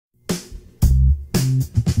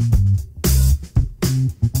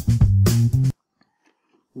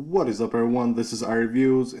What is up everyone, this is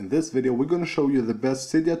iReviews. In this video we're going to show you the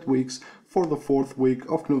best Cydia tweaks for the 4th week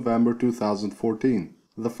of November 2014.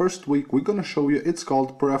 The first tweak we're going to show you, it's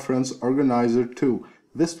called Preference Organizer 2.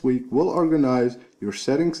 This tweak will organize your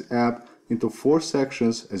settings app into 4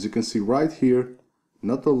 sections, as you can see right here.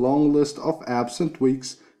 Not a long list of apps and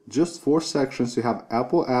tweaks, just 4 sections. You have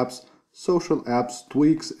Apple apps, social apps,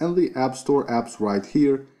 tweaks, and the App Store apps right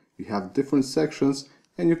here. You have different sections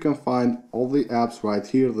and you can find all the apps right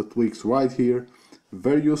here, the tweaks right here.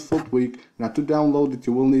 Very useful tweak. Now to download it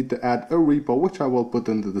you will need to add a repo, which I will put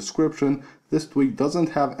in the description. This tweak doesn't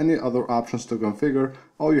have any other options to configure.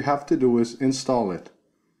 All you have to do is install it.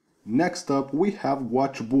 Next up we have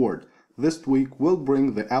Watchboard. This tweak will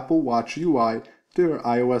bring the Apple Watch UI to your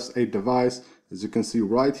iOS 8 device. As you can see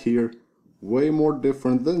right here, way more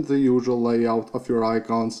different than the usual layout of your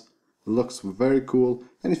icons. Looks very cool.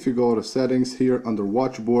 And if you go to settings here under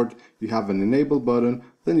Watchboard, you have an enable button,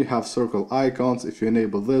 then you have circle icons. If you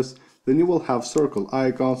enable this, then you will have circle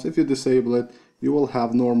icons. If you disable it, you will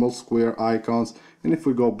have normal square icons. And if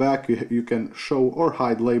we go back, you can show or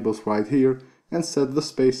hide labels right here and set the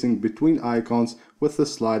spacing between icons with the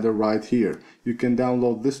slider right here. You can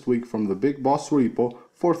download this tweak from the Big Boss repo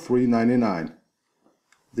for $3.99.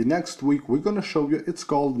 The next tweak we're going to show you, it's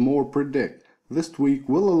called More Predict. This tweak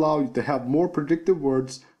will allow you to have more predictive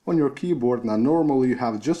words on your keyboard. Now normally you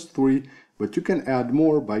have just 3, but you can add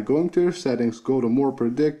more by going to your settings, go to More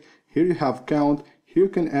Predict. Here you have count. Here you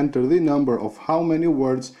can enter the number of how many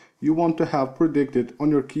words you want to have predicted on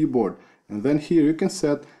your keyboard. And then here you can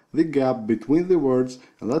set the gap between the words.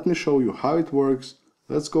 And let me show you how it works.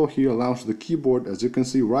 Let's go here, launch the keyboard. As you can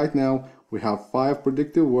see right now, we have 5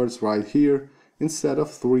 predictive words right here, instead of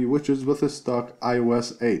 3, which is with the stock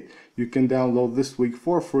iOS 8. You can download this tweak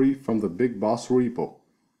for free from the Big Boss repo.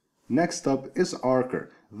 Next up is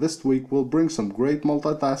Archer. This tweak will bring some great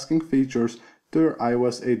multitasking features to your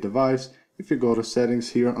iOS 8 device. If you go to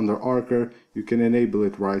settings here under Archer, you can enable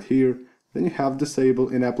it right here. Then you have disable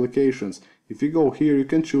in applications. If you go here, you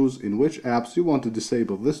can choose in which apps you want to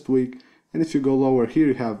disable this tweak. And if you go lower here,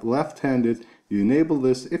 you have left-handed. You enable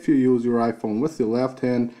this if you use your iPhone with the left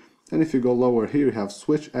hand. And if you go lower here, you have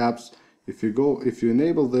switch apps. If you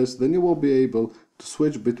enable this, then you will be able to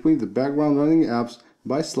switch between the background running apps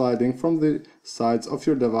by sliding from the sides of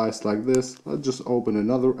your device like this. Let's just open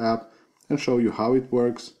another app and show you how it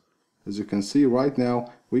works. As you can see right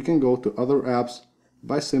now, we can go to other apps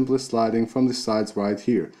by simply sliding from the sides right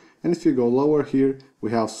here. And if you go lower here,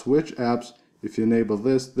 we have switch apps. If you enable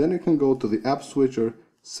this, then you can go to the app switcher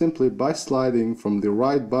simply by sliding from the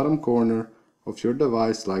right bottom corner of your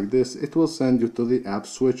device like this. It will send you to the app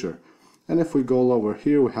switcher. And if we go lower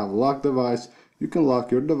here, we have lock device. You can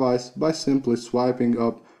lock your device by simply swiping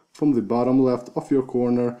up from the bottom left of your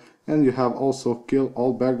corner. And you have also kill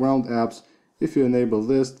all background apps. If you enable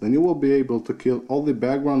this, then you will be able to kill all the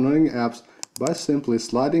background running apps by simply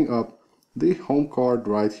sliding up the home card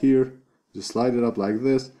right here. Just slide it up like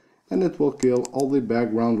this and it will kill all the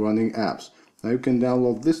background running apps. Now you can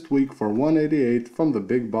download this tweak for $188 from the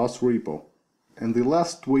Big Boss repo. And the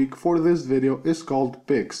last tweak for this video is called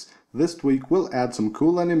Pix. This tweak will add some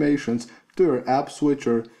cool animations to your app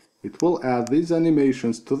switcher. It will add these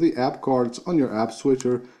animations to the app cards on your app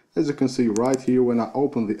switcher. As you can see right here, when I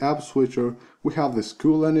open the app switcher, we have these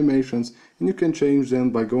cool animations and you can change them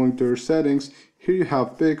by going to your settings. Here you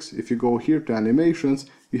have Pix. If you go here to animations,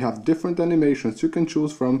 you have different animations you can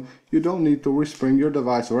choose from. You don't need to respring your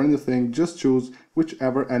device or anything, just choose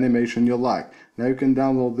whichever animation you like. Now you can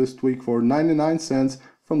download this tweak for 99 cents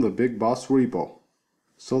from the Big Boss repo.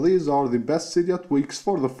 So these are the best Cydia tweaks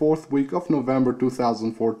for the 4th week of November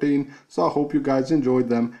 2014. So I hope you guys enjoyed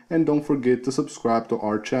them and don't forget to subscribe to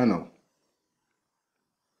our channel.